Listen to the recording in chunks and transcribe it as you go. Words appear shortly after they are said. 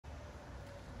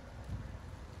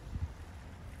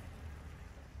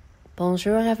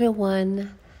Bonjour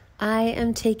everyone. I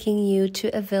am taking you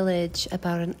to a village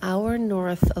about an hour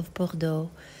north of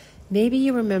Bordeaux. Maybe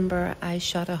you remember I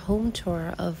shot a home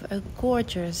tour of a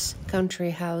gorgeous country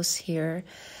house here.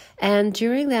 And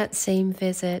during that same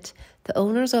visit, the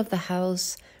owners of the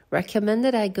house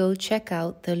recommended I go check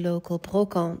out the local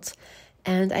Brocante.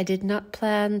 And I did not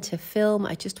plan to film.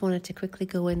 I just wanted to quickly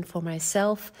go in for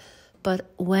myself. But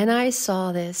when I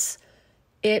saw this,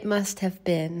 it must have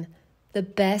been the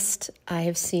best I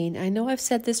have seen. I know I've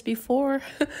said this before,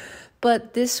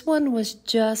 but this one was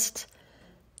just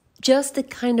the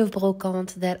kind of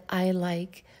brocante that I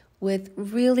like, with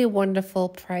really wonderful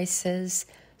prices,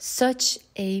 such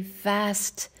a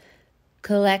vast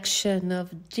collection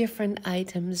of different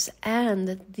items,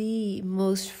 and the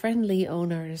most friendly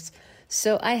owners.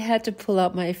 So I had to pull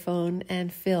out my phone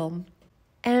and film.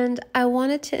 And I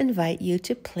wanted to invite you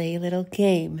to play a little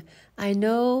game. I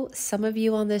know some of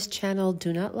you on this channel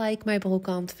do not like my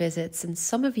brocante visits, and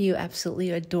some of you absolutely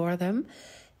adore them.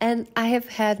 And I have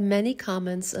had many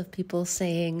comments of people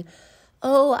saying,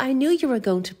 "Oh, I knew you were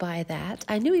going to buy that.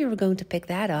 I knew you were going to pick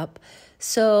that up."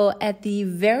 So at the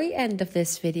very end of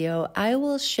this video, I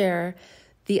will share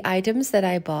the items that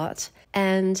I bought,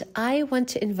 and I want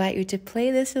to invite you to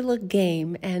play this little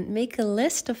game and make a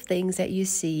list of things that you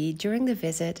see during the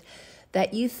visit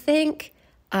that you think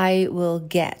I will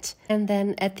get. And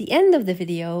then at the end of the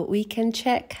video, we can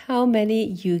check how many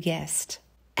you guessed.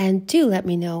 And do let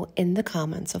me know in the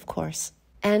comments, of course.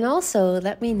 And also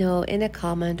let me know in a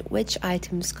comment which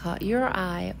items caught your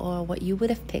eye or what you would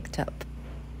have picked up.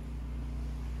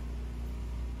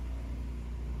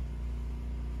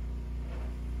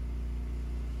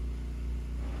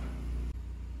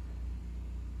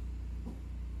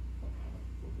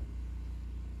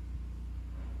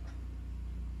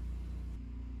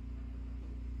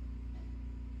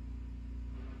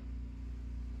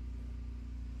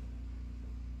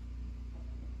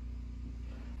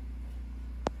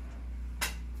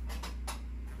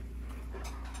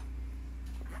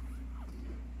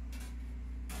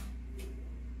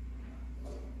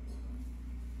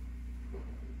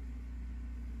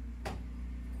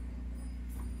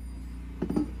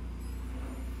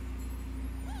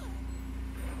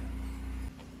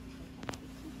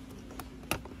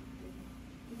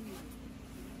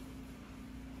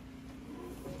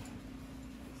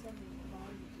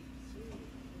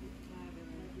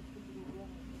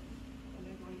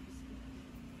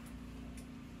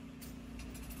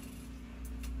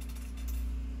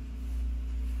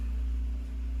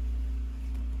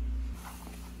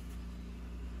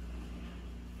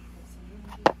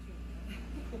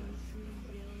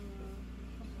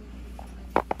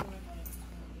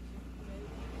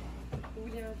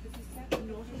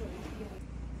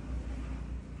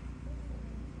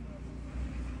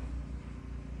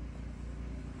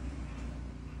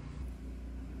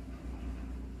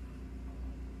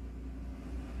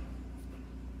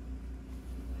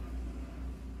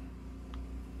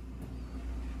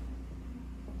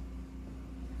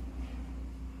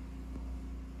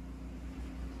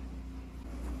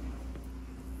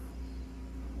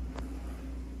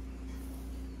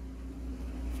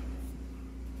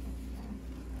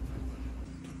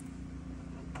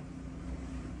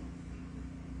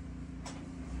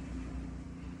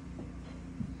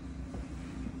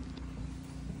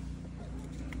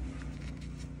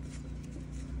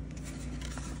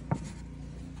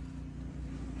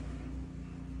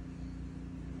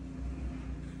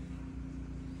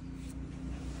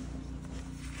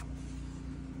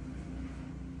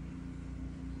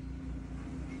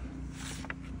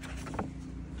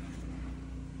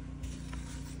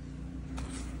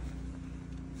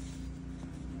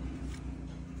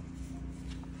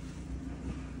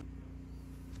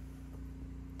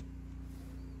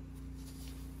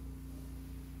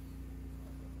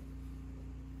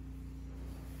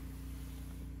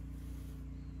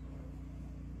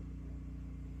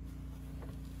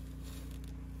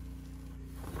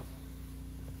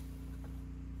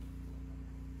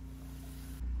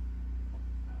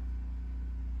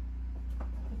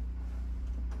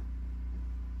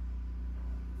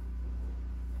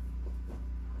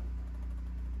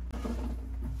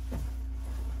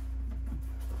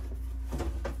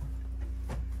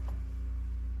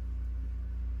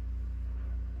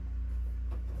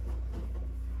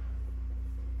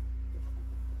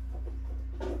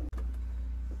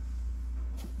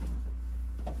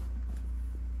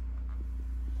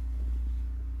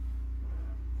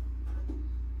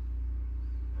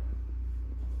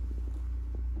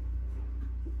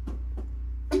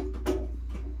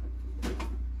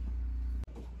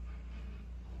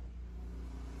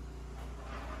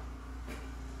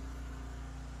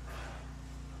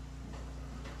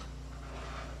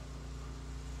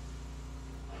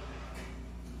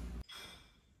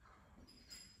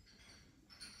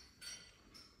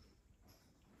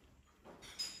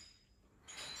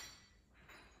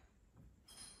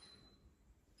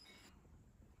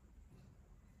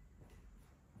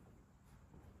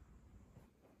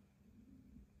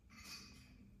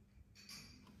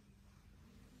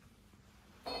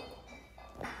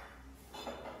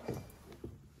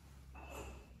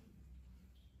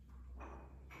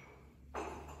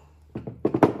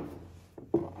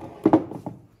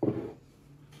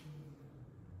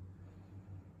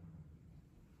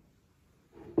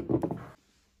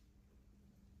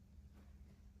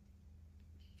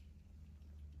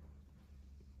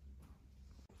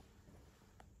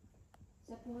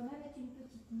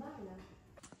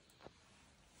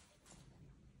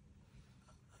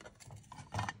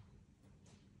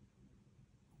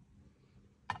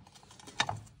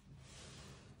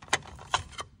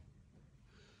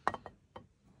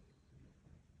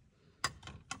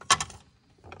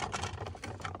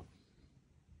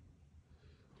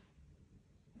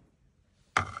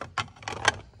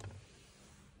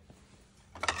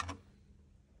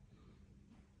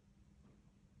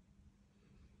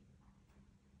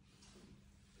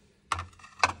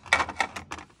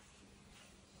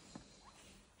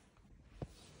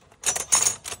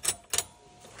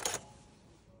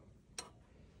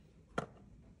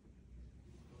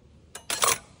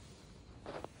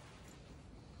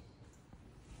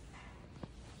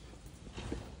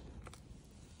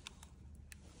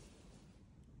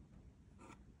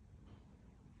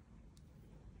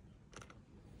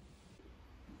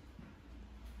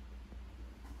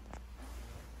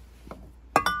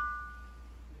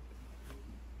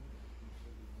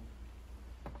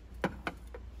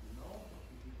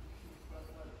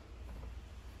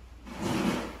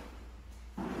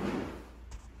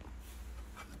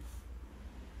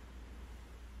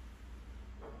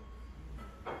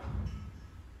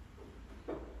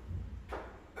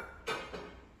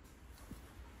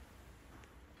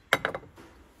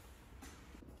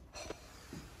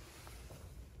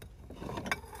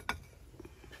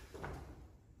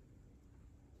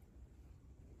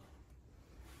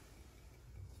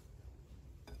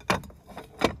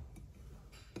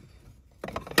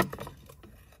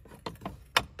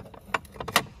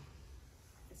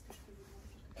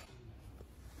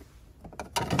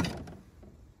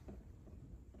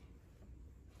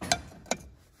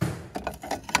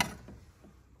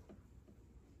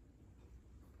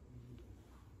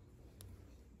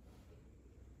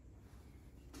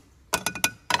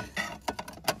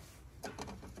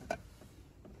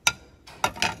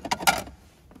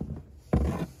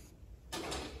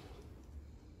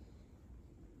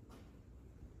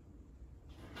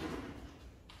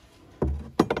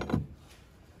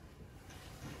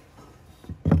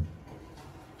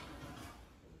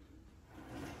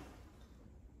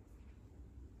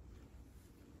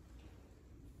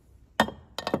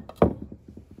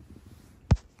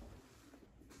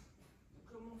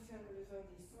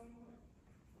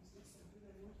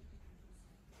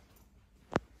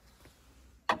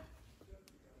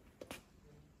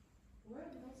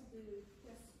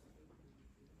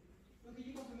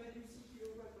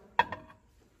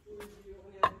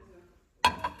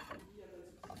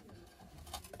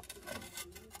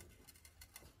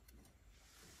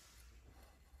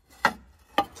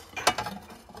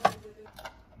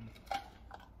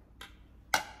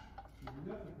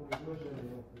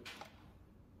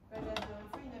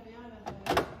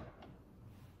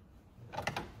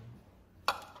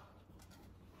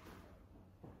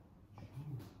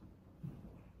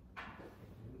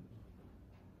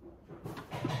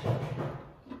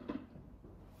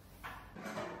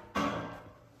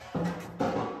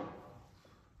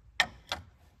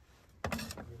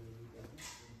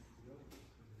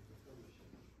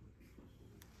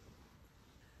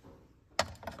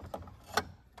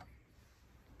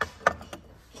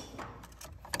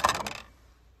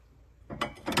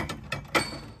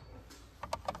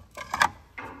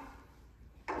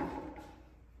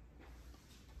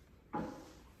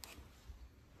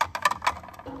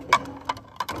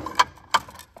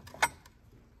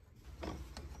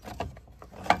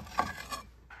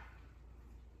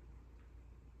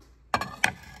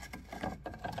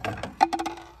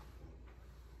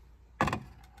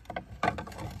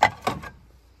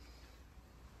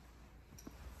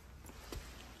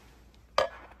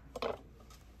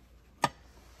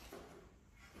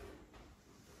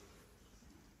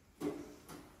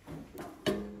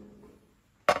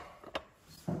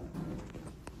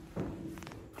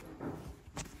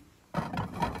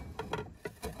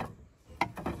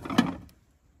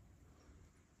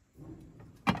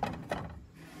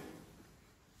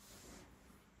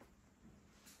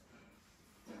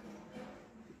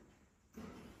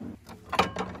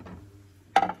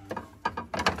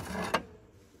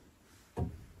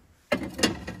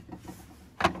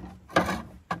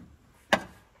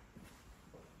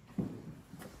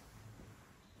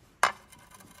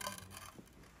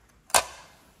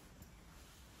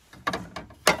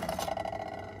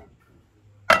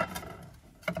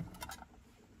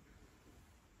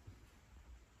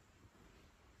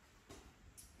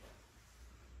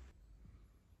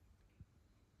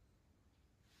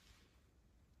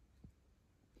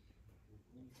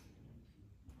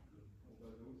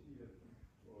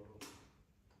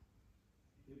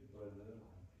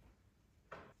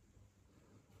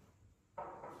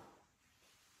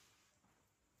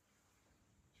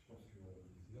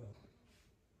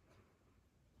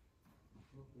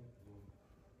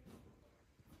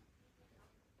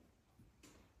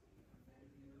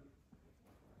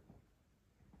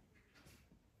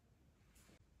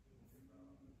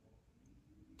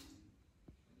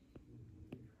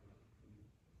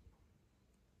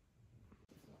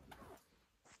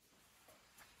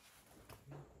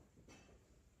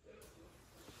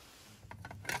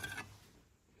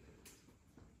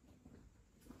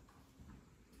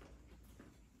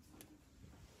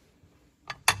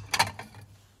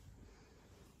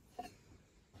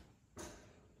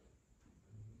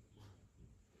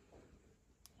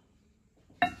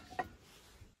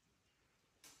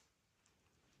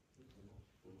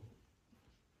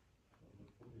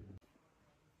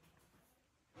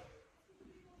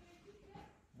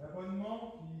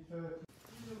 L'abonnement qui fait.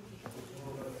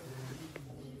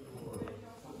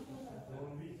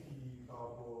 Lui qui par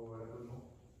rapport à l'abonnement,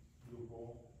 il est au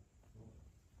courant.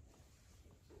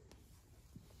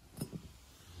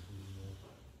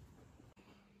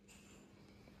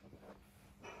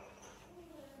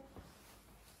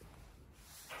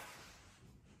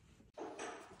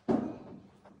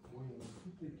 Oui, on a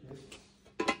toutes les caisses.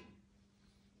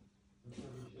 La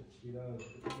servichette qui est là,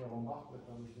 je peux faire en marque la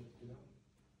servichette qui est là.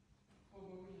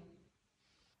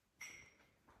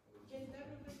 Quelle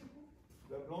table du coup?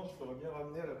 La blanche, je t'aurais bien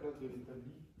ramené à la place de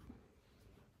l'établi.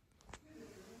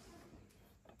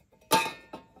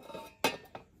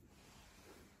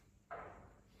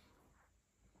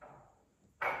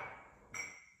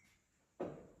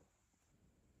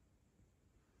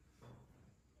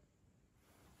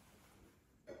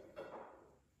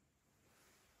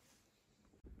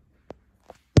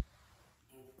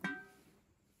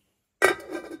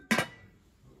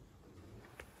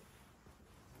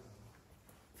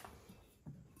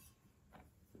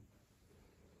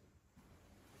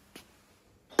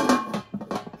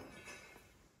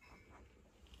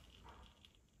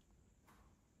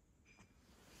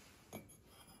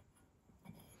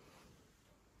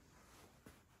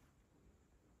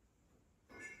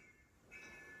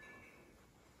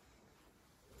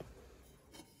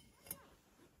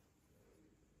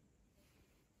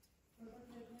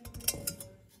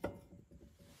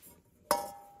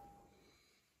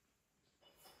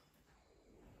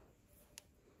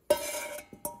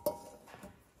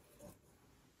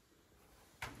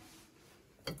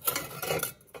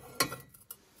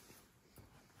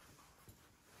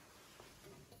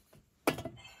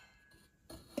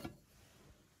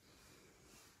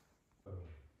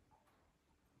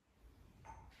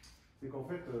 C'est qu'en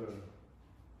fait,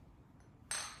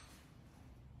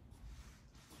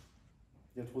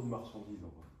 il y a trop de marchandises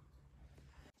en fait.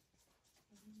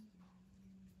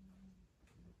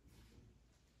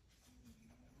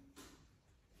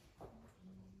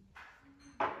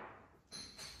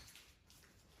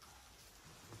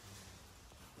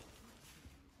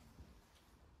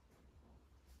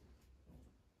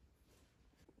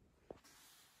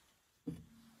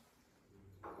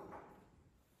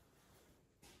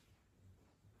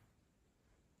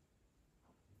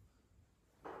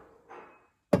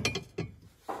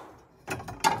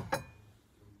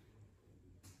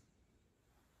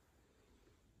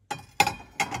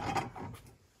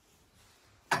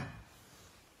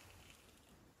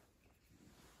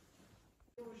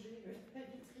 La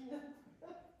vitrine.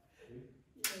 Oui.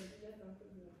 Il a dû mettre un peu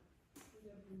de. Il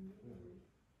a voulu.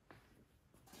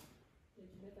 Il a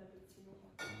dû mettre un peu de ciment.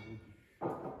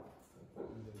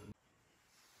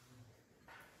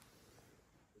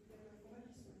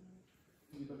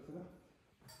 Il est pas que là?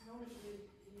 Non, mais je l'ai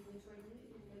nettoyé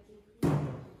et il a été pris.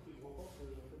 Je repense que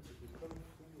en fait, c'était pas du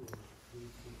tout de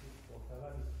bon, ça va,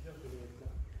 mais c'est bien, je vais être là.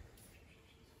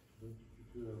 Donc tu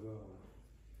peux avoir.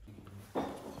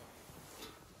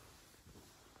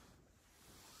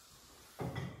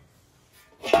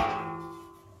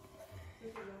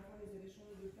 Peut-être que les enfants les avaient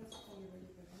changé de place pour les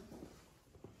voyait pas bien.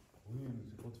 Oui, mais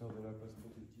c'est pour te faire de la place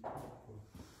pour tes petits trucs, quoi.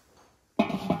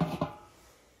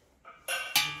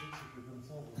 C'est comme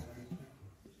ça, on va faire des trucs.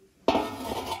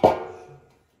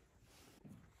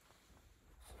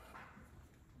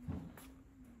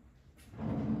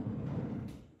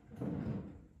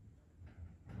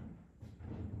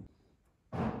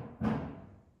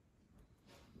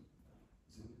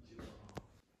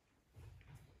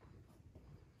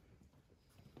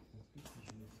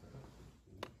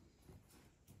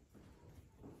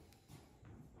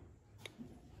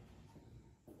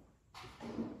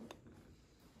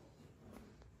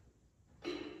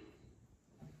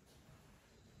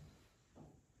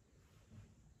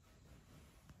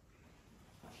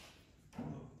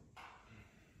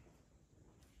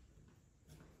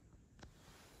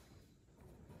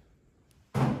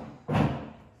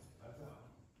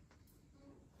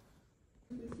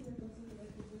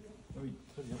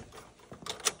 Très bien.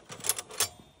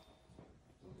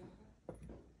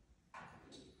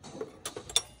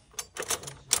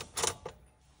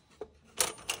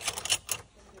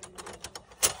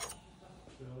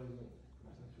 Tu as raison.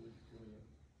 Comme ça, tu risques rien.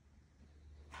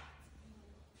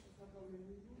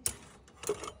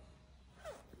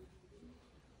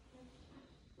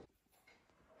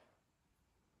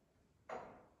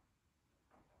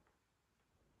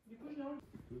 Du coup, je l'enlève.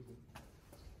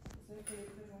 Ça va qu'elle est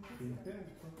présentée. C'est une paire,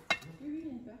 je crois. Oui, oui, il y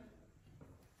a une paire.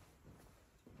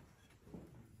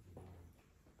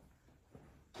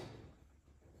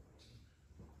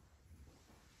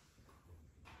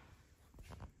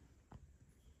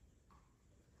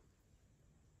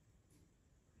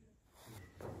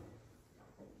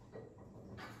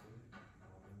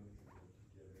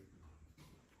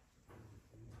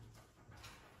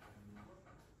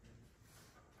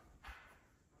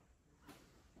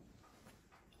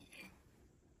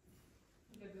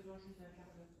 Il a besoin juste d'un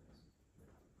quart d'heure.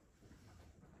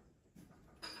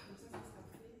 Comme ça sera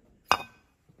fait.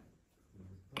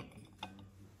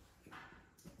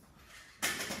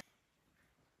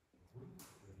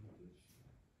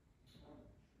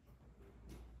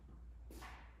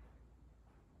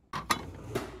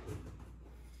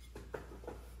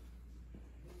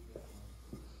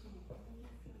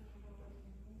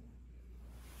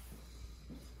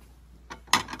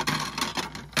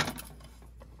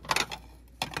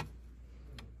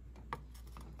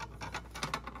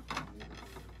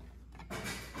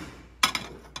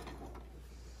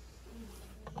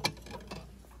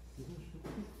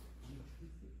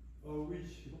 Oh oui,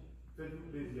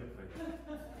 faites-nous plaisir, Franck.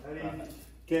 Allez,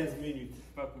 15 minutes,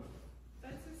 pas plus.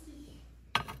 Pas de soucis.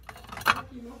 Donc,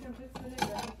 il manque un peu de soleil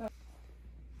là.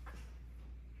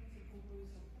 C'est pour vous,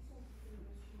 ça.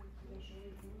 Il a changé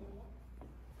de nom.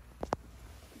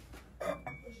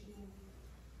 J'ai des envies.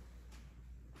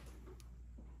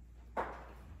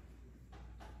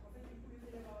 En fait, du coup, le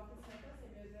fait d'avoir appelé ce matin, c'est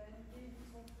que j'avais annulé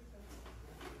 800 trucs.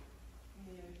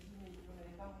 Mais je dis, mais on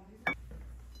n'avait pas rendez-vous.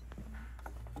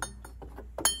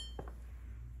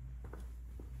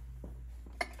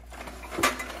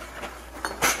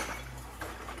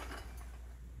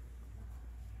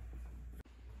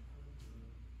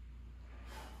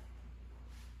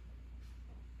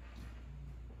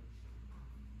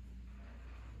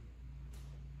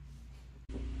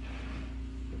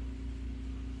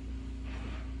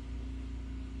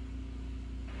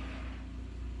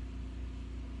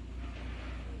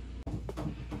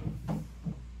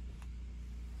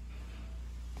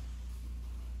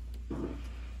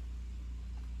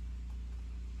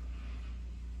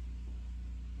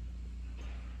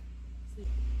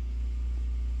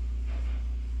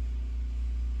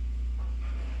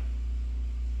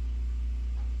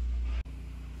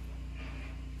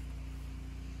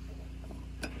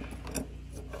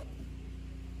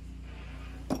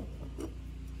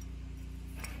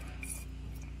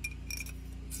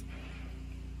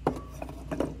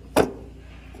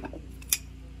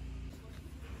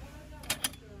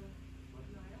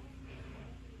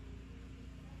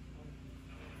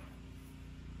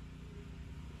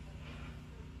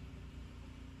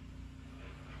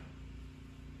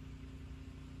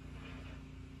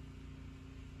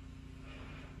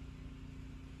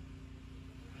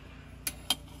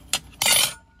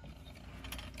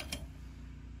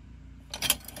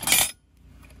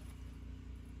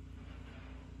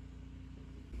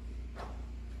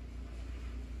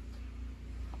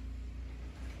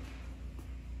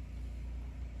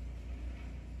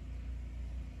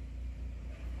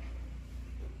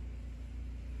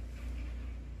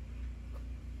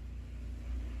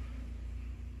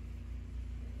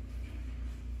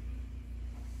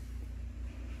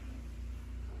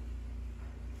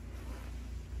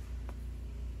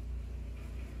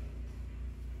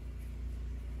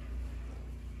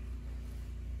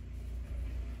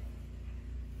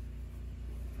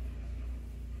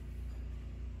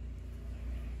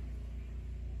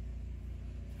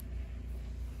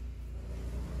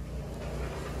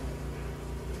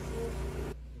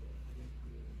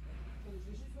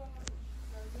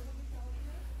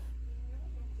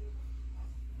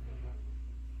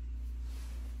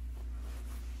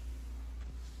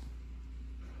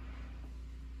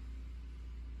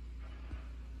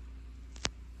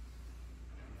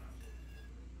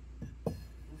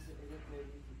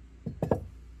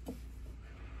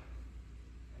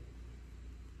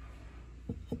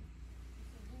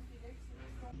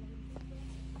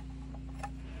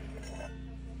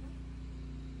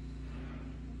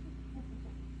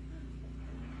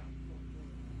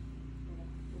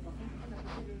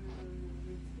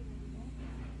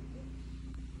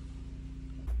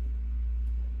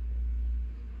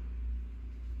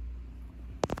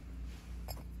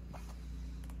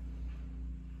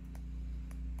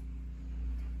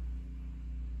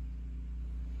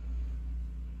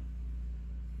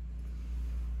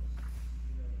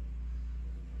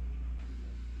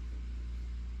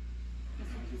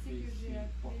 c'est que j'ai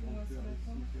appelé moi ce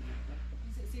matin.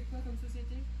 C'est quoi comme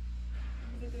société?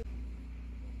 Vous êtes...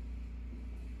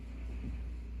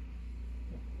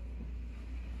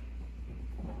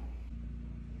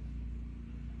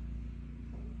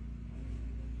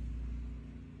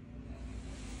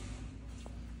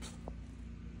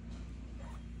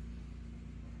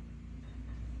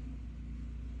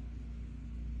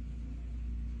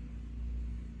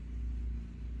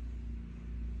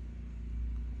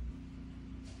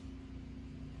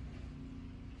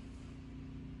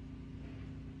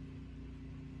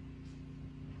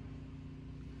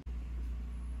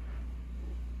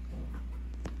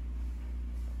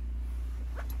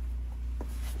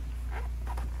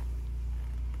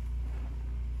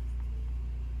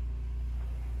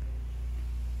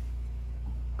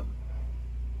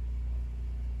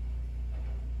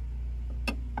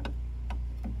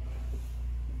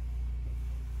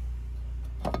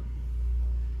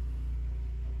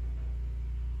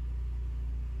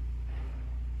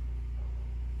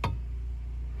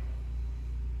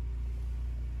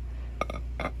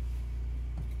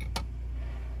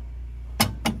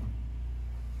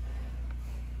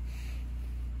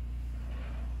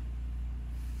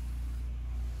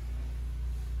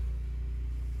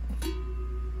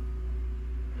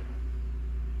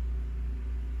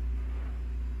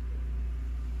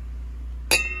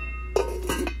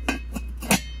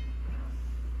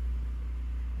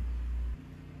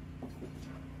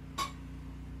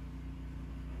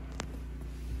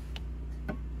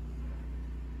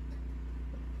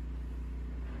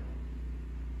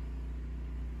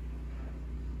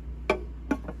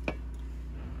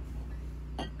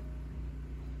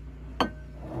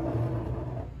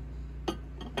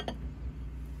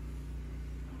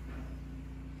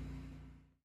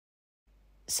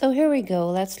 So here we go.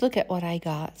 Let's look at what I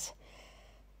got.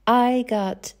 I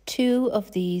got 2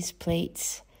 of these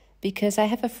plates because I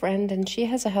have a friend and she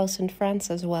has a house in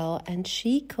France as well, and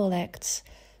she collects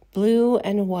blue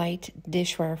and white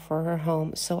dishware for her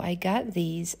home. So I got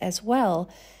these as well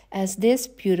as this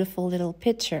beautiful little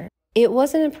pitcher. It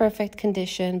wasn't in perfect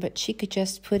condition, but she could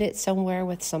just put it somewhere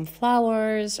with some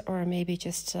flowers or maybe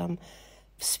just some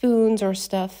spoons or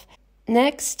stuff.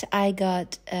 Next, I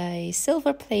got a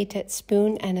silver-plated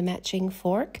spoon and a matching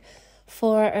fork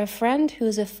for a friend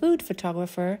who's a food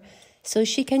photographer, so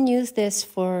she can use this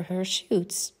for her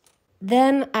shoots.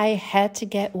 Then I had to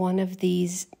get one of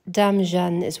these Dame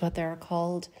Jeanne is what they're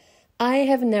called. I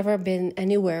have never been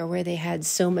anywhere where they had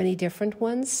so many different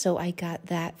ones, so I got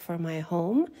that for my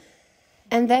home.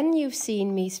 And then you've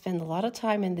seen me spend a lot of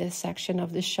time in this section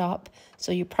of the shop,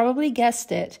 so you probably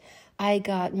guessed it. I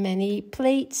got many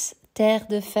plates, terre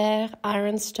de fer,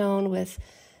 ironstone with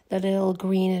the little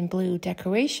green and blue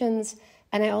decorations.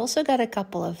 And I also got a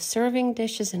couple of serving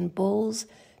dishes and bowls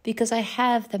because I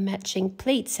have the matching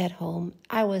plates at home.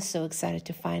 I was so excited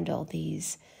to find all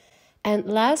these. And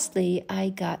lastly, I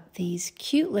got these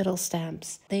cute little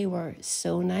stamps. They were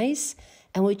so nice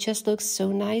and would just look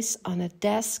so nice on a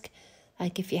desk.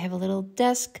 Like if you have a little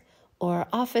desk or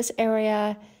office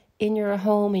area in your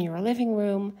home, in your living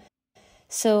room.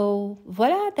 So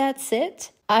voila, that's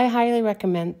it. I highly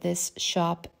recommend this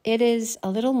shop. It is a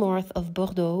little north of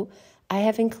Bordeaux. I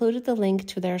have included the link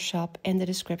to their shop in the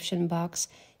description box.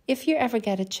 If you ever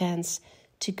get a chance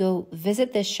to go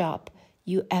visit this shop,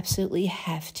 you absolutely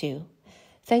have to.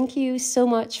 Thank you so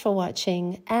much for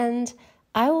watching, and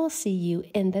I will see you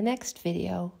in the next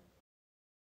video.